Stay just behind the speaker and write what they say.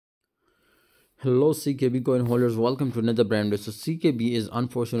Hello CKB coin holders, welcome to another brand. So CKB is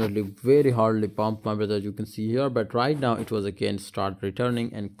unfortunately very hardly pumped, my brother, as you can see here, but right now it was again start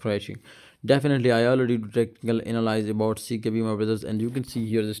returning and crashing. Definitely I already do technical analyze about CKB, my brothers, and you can see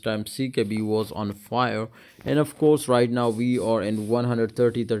here this time CKB was on fire, and of course right now we are in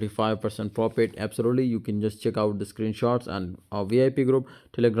 135% profit. Absolutely, you can just check out the screenshots and our VIP group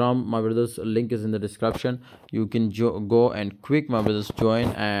Telegram, my brothers, link is in the description. You can go and quick, my brothers, join,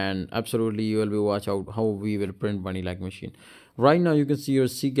 and absolutely you will be watch out how we will print money like machine. Right now you can see your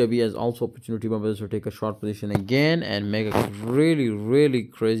CKB as also opportunity, my brothers, to take a short position again and make a really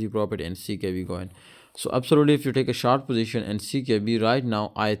crazy profit in CKB coin. So absolutely, if you take a short position in CKB right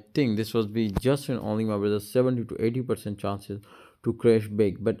now, I think this was be just and only, my brothers, 70 to 80% chances to crash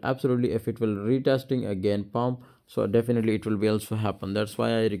big. But absolutely, if it will retesting again pump, so definitely it will be also happen. That's why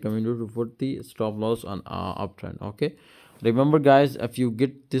I recommend you to put the stop loss on uptrend. Okay, remember guys, if you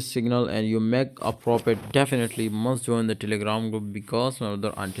get this signal and you make a profit, definitely must join the Telegram group, because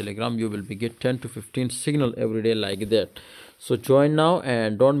on Telegram you will be get 10 to 15 signal every day like that. So join now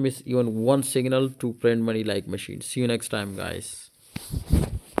and don't miss even one signal to print money like machine. See you next time, guys.